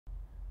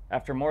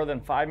After more than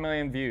 5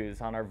 million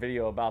views on our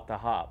video about the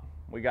hop,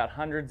 we got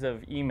hundreds of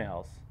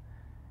emails.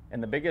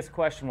 And the biggest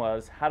question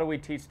was, how do we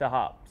teach the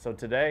hop? So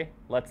today,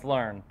 let's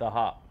learn the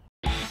hop.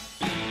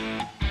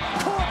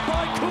 Caught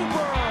by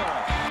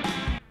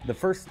Cooper! The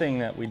first thing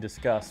that we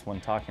discuss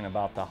when talking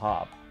about the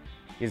hop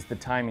is the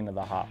timing of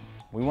the hop.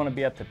 We want to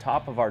be at the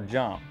top of our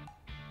jump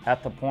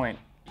at the point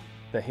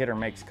the hitter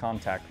makes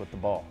contact with the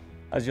ball.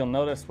 As you'll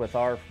notice with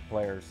our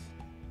players,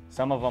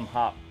 some of them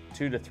hop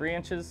 2 to 3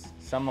 inches,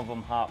 some of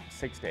them hop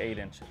 6 to 8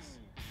 inches.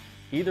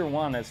 Either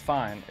one is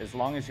fine as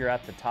long as you're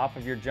at the top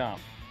of your jump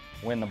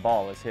when the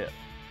ball is hit.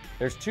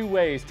 There's two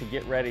ways to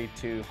get ready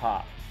to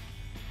hop.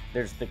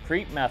 There's the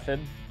creep method,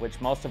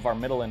 which most of our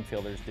middle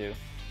infielders do,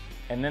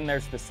 and then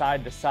there's the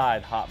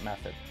side-to-side hop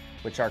method,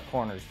 which our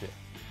corners do.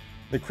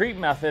 The creep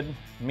method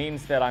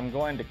means that I'm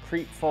going to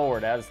creep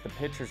forward as the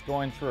pitcher's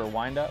going through a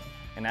windup,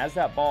 and as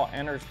that ball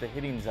enters the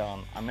hitting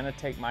zone, I'm going to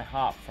take my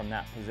hop from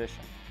that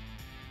position.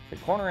 The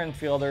corner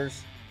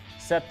infielders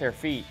set their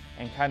feet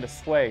and kind of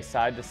sway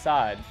side to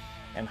side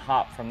and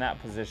hop from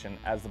that position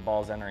as the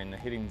ball's entering the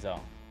hitting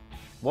zone.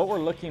 What we're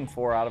looking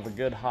for out of a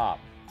good hop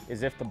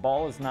is if the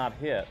ball is not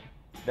hit,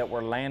 that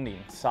we're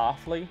landing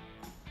softly,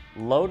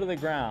 low to the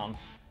ground,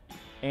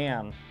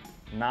 and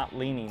not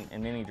leaning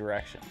in any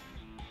direction.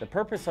 The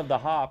purpose of the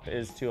hop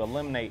is to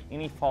eliminate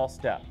any false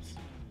steps.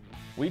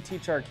 We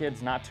teach our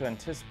kids not to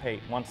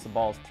anticipate once the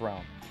ball is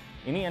thrown.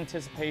 Any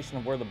anticipation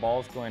of where the ball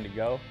is going to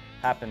go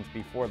happens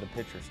before the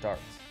pitcher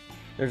starts.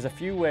 There's a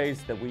few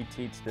ways that we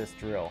teach this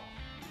drill,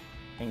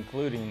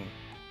 including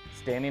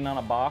standing on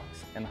a box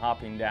and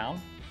hopping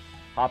down,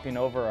 hopping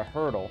over a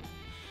hurdle,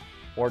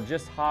 or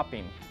just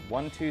hopping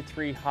 1, 2,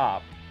 3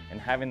 hop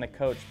and having the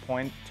coach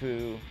point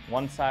to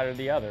one side or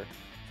the other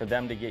for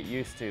them to get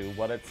used to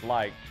what it's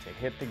like to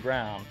hit the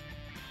ground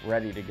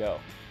ready to go.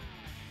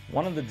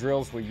 One of the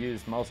drills we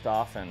use most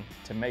often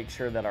to make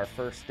sure that our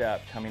first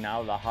step coming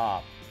out of the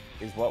hop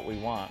is what we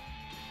want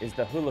is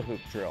the hula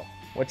hoop drill.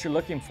 What you're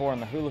looking for in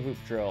the hula hoop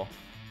drill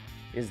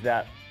is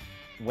that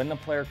when the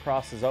player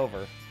crosses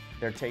over,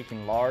 they're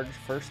taking large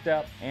first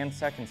step and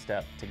second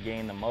step to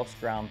gain the most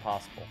ground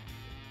possible.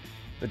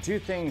 The two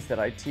things that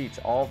I teach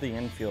all the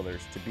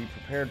infielders to be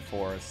prepared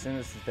for as soon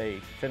as they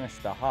finish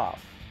the hop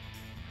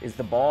is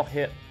the ball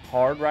hit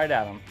hard right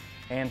at them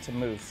and to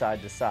move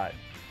side to side.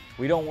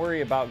 We don't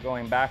worry about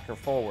going back or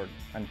forward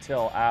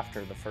until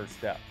after the first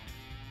step.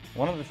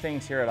 One of the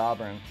things here at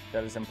Auburn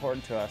that is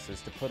important to us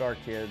is to put our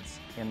kids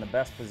in the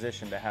best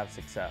position to have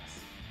success.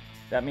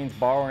 That means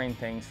borrowing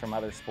things from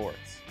other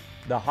sports.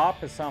 The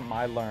hop is something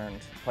I learned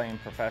playing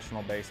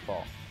professional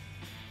baseball,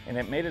 and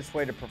it made its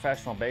way to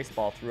professional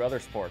baseball through other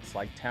sports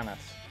like tennis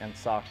and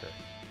soccer.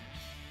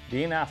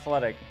 Being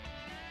athletic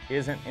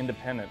isn't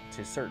independent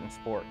to certain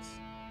sports.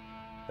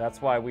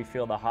 That's why we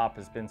feel the hop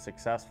has been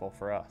successful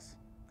for us.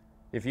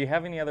 If you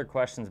have any other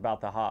questions about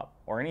the hop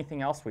or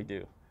anything else we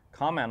do,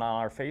 comment on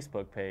our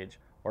Facebook page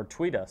or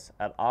tweet us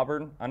at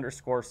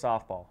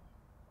Auburn_softball.